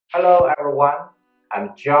Hello everyone,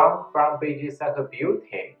 I'm John from Beijing Center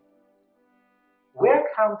Beauty.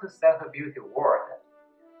 Welcome to Center Beauty World.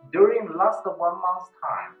 During last 1 month's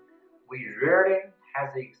time, we really has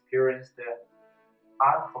experienced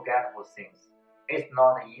unforgettable things. It's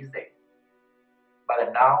not easy,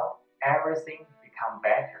 but now everything become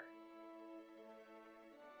better.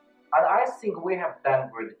 And I think we have done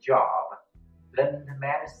a great job learning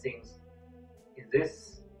many things in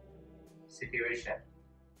this situation.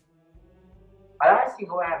 And I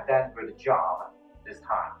think we have done a great job this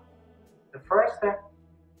time. The first,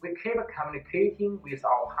 we keep communicating with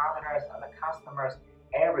our partners and customers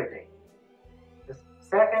every day. The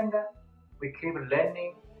second, we keep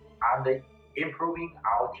learning and improving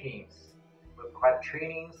our teams. We provide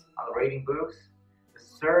trainings and reading books. The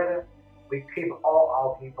third, we keep all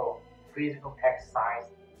our people physical exercise,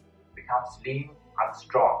 become slim and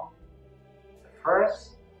strong. The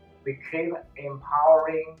first, we keep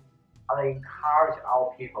empowering and encourage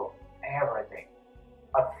our people every day.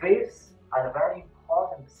 A fifth and very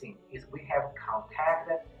important thing is we have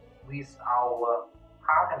contact with our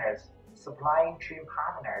partners, supplying chain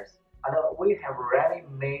partners, and we have already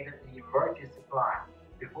made the emergency plan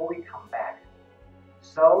before we come back.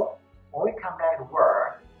 So when we come back to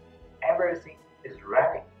work, everything is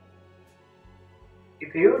ready.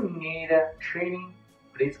 If you need training,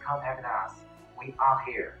 please contact us. We are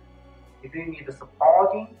here. If you need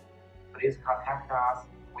supporting, please contact us.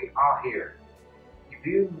 We are here. If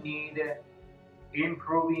you need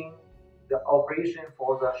improving the operation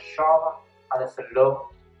for the shop and the salon,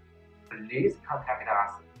 please contact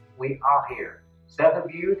us. We are here. Center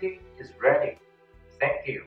Beauty is ready. Thank you.